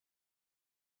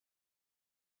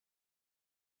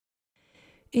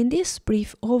In this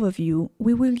brief overview,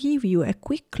 we will give you a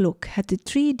quick look at the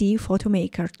 3D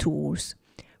PhotoMaker tools.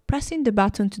 Pressing the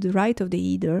button to the right of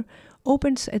the header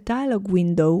opens a dialog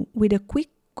window with a quick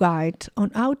guide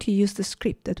on how to use the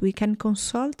script that we can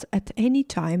consult at any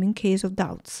time in case of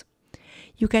doubts.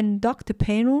 You can dock the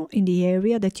panel in the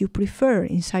area that you prefer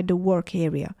inside the work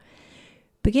area.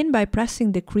 Begin by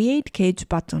pressing the Create Cage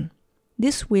button.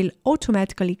 This will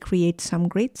automatically create some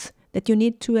grids that you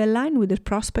need to align with the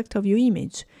prospect of your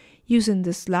image, using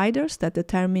the sliders that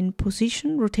determine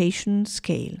position, rotation,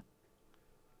 scale.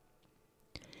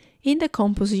 In the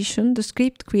composition, the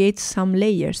script creates some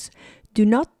layers. Do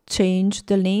not change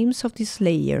the names of these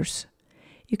layers.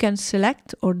 You can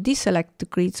select or deselect the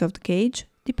grids of the cage,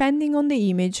 depending on the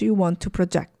image you want to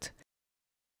project.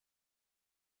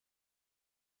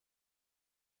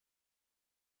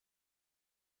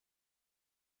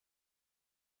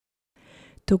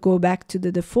 To go back to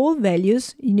the default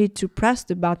values, you need to press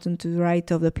the button to the right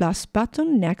of the plus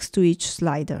button next to each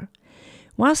slider.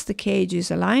 Once the cage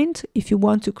is aligned, if you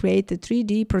want to create a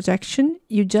 3D projection,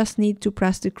 you just need to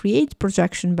press the Create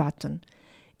Projection button.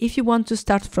 If you want to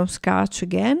start from scratch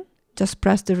again, just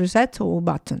press the Reset All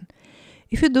button.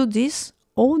 If you do this,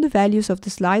 all the values of the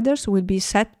sliders will be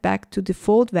set back to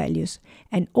default values,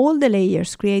 and all the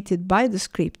layers created by the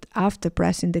script after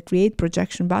pressing the Create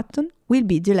Projection button will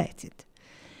be deleted.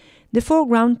 The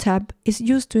Foreground tab is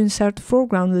used to insert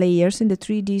foreground layers in the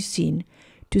 3D scene.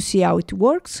 To see how it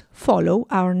works, follow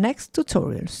our next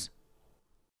tutorials.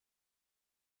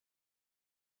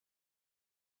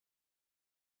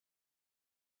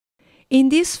 In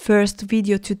this first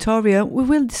video tutorial, we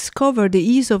will discover the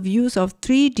ease of use of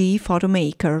 3D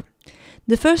PhotoMaker.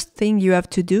 The first thing you have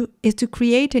to do is to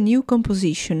create a new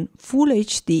composition, Full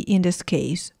HD in this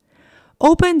case.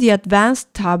 Open the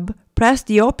Advanced tab, press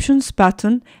the Options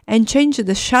button and change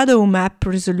the shadow map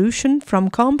resolution from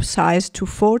comp size to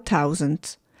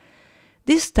 4000.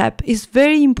 This step is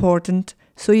very important,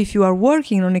 so if you are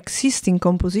working on existing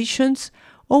compositions,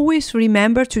 always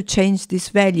remember to change this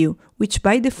value, which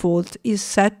by default is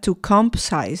set to comp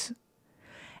size.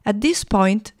 At this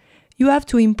point, you have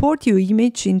to import your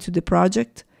image into the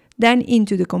project, then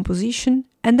into the composition,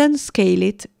 and then scale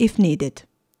it if needed.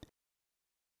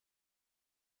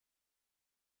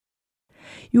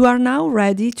 You are now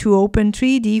ready to open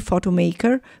 3D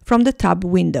PhotoMaker from the tab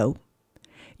window.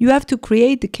 You have to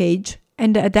create the cage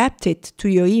and adapt it to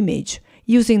your image,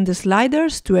 using the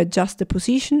sliders to adjust the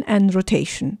position and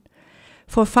rotation.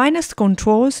 For finest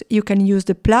controls, you can use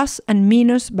the plus and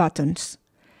minus buttons.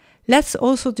 Let's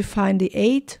also define the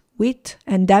height, width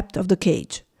and depth of the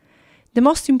cage. The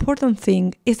most important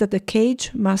thing is that the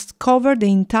cage must cover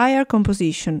the entire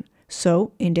composition.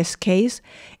 So, in this case,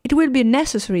 it will be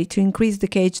necessary to increase the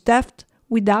cage depth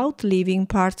without leaving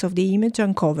parts of the image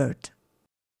uncovered.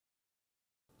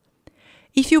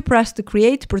 If you press the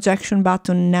Create Projection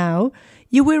button now,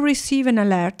 you will receive an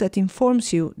alert that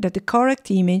informs you that the correct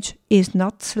image is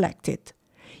not selected.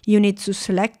 You need to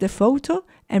select the photo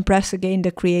and press again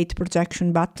the Create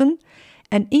Projection button,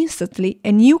 and instantly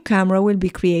a new camera will be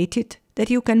created that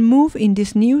you can move in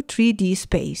this new 3D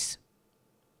space.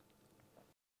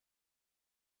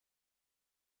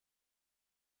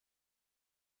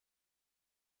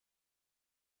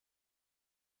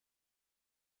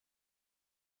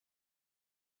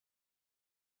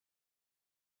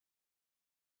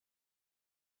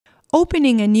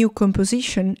 Opening a new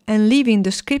composition and leaving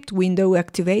the script window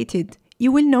activated,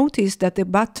 you will notice that the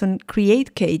button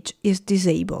Create Cage is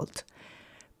disabled.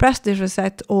 Press the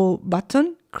Reset All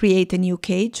button, create a new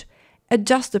cage,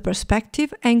 adjust the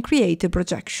perspective and create a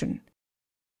projection.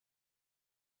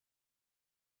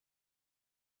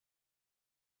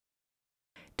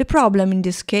 The problem in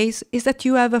this case is that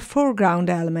you have a foreground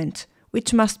element,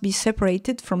 which must be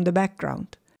separated from the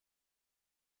background.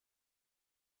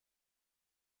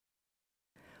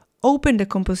 Open the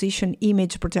composition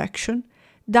image projection,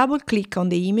 double-click on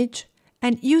the image,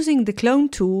 and using the clone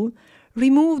tool,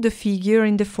 remove the figure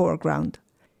in the foreground.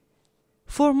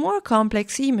 For more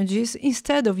complex images,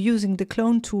 instead of using the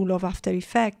clone tool of After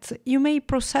Effects, you may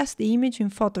process the image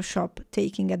in Photoshop,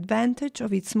 taking advantage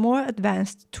of its more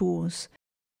advanced tools.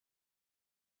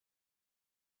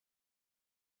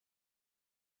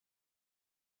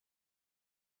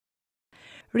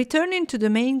 Returning to the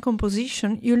main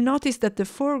composition, you'll notice that the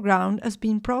foreground has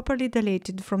been properly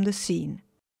deleted from the scene.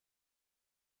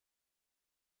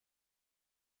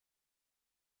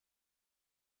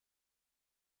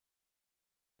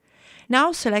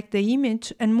 Now select the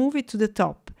image and move it to the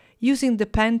top. Using the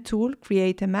pen tool,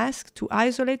 create a mask to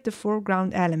isolate the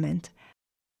foreground element.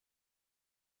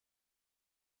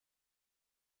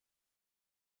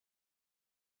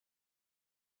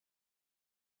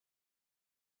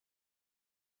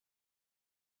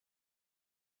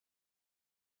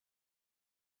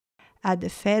 Add a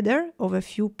feather of a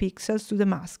few pixels to the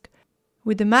mask.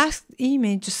 With the masked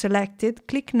image selected,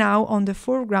 click now on the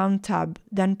Foreground tab,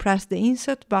 then press the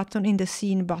Insert button in the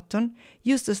Scene button.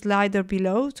 Use the slider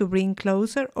below to bring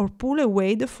closer or pull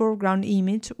away the foreground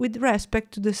image with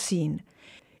respect to the scene.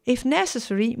 If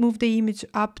necessary, move the image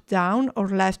up, down, or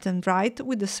left and right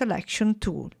with the Selection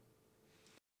tool.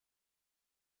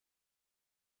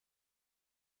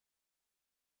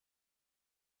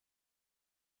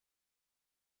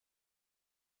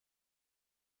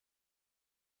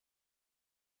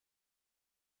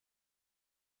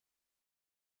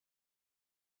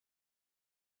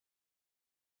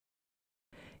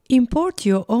 Import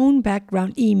your own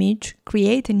background image,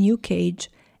 create a new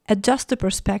cage, adjust the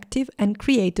perspective and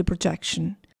create the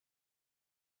projection.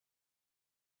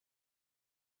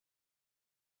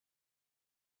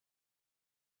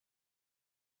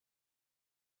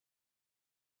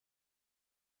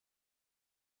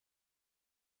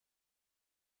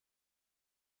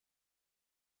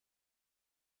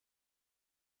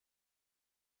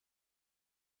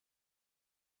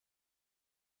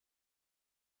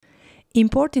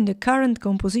 Import in the current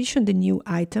composition the new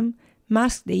item,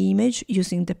 mask the image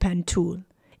using the Pen tool.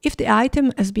 If the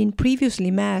item has been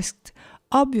previously masked,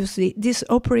 obviously this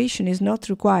operation is not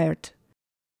required.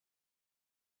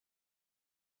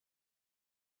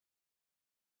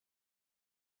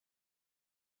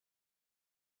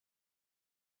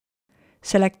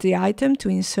 Select the item to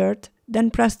insert,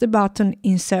 then press the button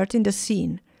Insert in the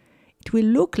scene. It will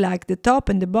look like the top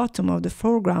and the bottom of the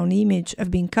foreground image have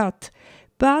been cut,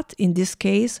 but in this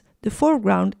case, the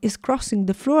foreground is crossing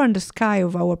the floor and the sky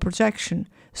of our projection,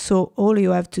 so all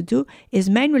you have to do is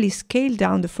manually scale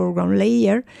down the foreground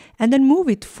layer and then move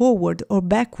it forward or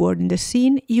backward in the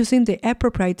scene using the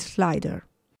appropriate slider.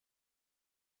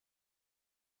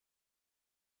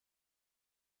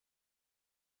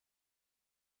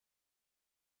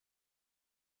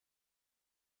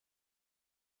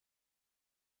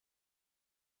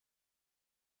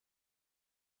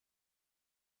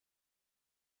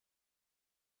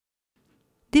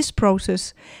 This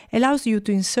process allows you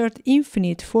to insert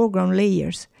infinite foreground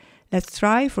layers. Let's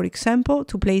try, for example,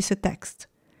 to place a text.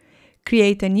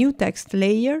 Create a new text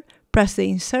layer, press the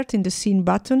Insert in the Scene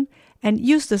button, and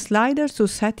use the slider to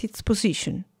set its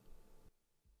position.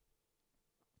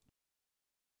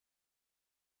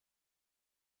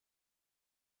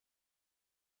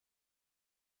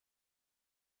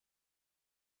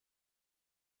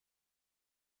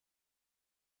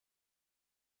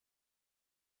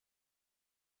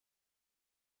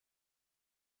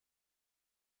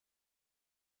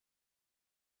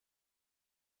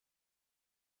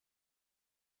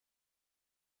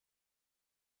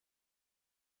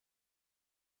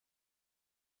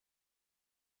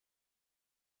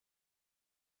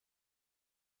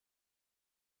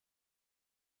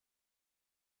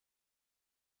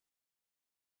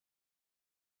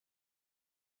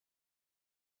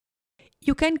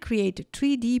 You can create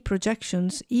 3D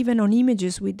projections even on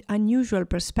images with unusual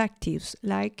perspectives,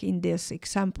 like in this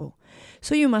example.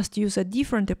 So you must use a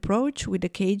different approach with the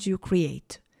cage you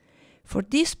create. For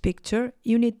this picture,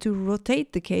 you need to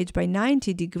rotate the cage by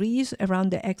 90 degrees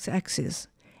around the x-axis.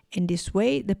 In this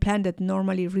way, the plan that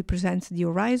normally represents the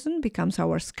horizon becomes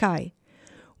our sky.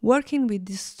 Working with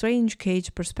this strange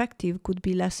cage perspective could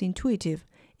be less intuitive,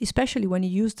 especially when you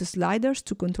use the sliders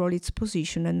to control its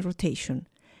position and rotation.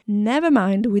 Never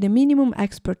mind, with a minimum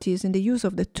expertise in the use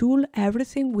of the tool,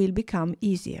 everything will become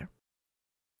easier.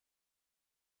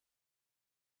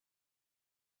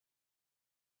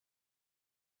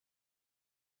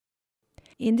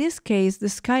 In this case, the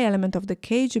sky element of the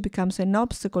cage becomes an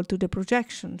obstacle to the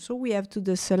projection, so we have to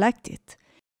deselect it.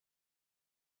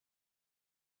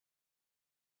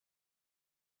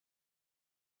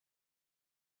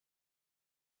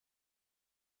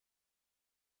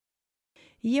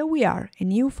 Here we are, a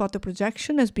new photo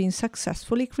projection has been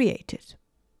successfully created.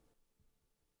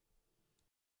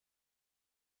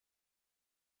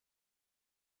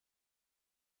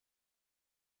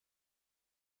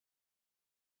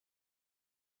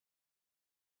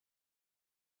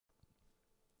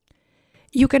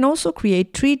 You can also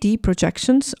create 3D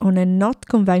projections on a not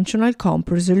conventional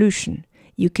comp resolution.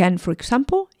 You can, for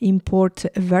example, import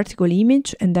a vertical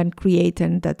image and then create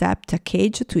and adapt a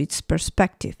cage to its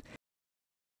perspective.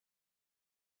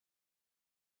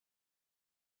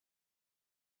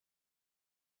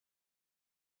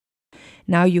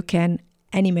 Now you can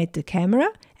animate the camera,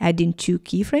 add in 2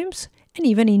 keyframes, and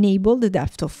even enable the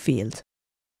depth of field.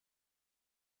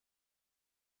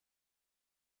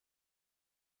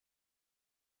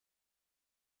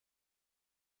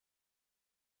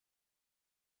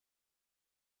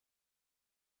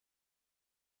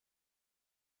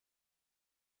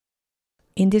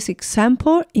 In this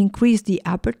example, increase the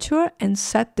aperture and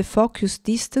set the focus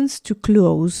distance to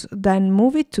close, then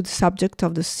move it to the subject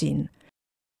of the scene.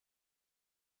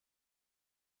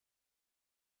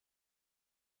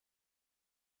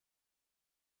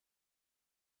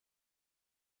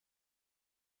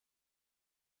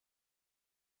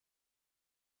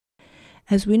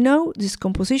 As we know, this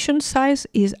composition size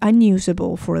is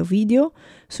unusable for a video,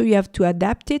 so you have to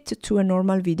adapt it to a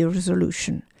normal video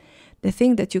resolution. The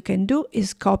thing that you can do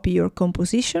is copy your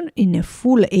composition in a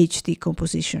full HD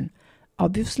composition.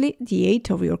 Obviously, the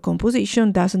height of your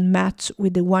composition doesn't match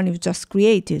with the one you've just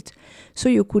created, so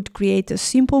you could create a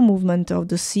simple movement of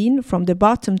the scene from the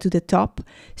bottom to the top,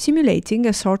 simulating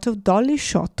a sort of dolly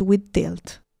shot with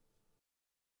tilt.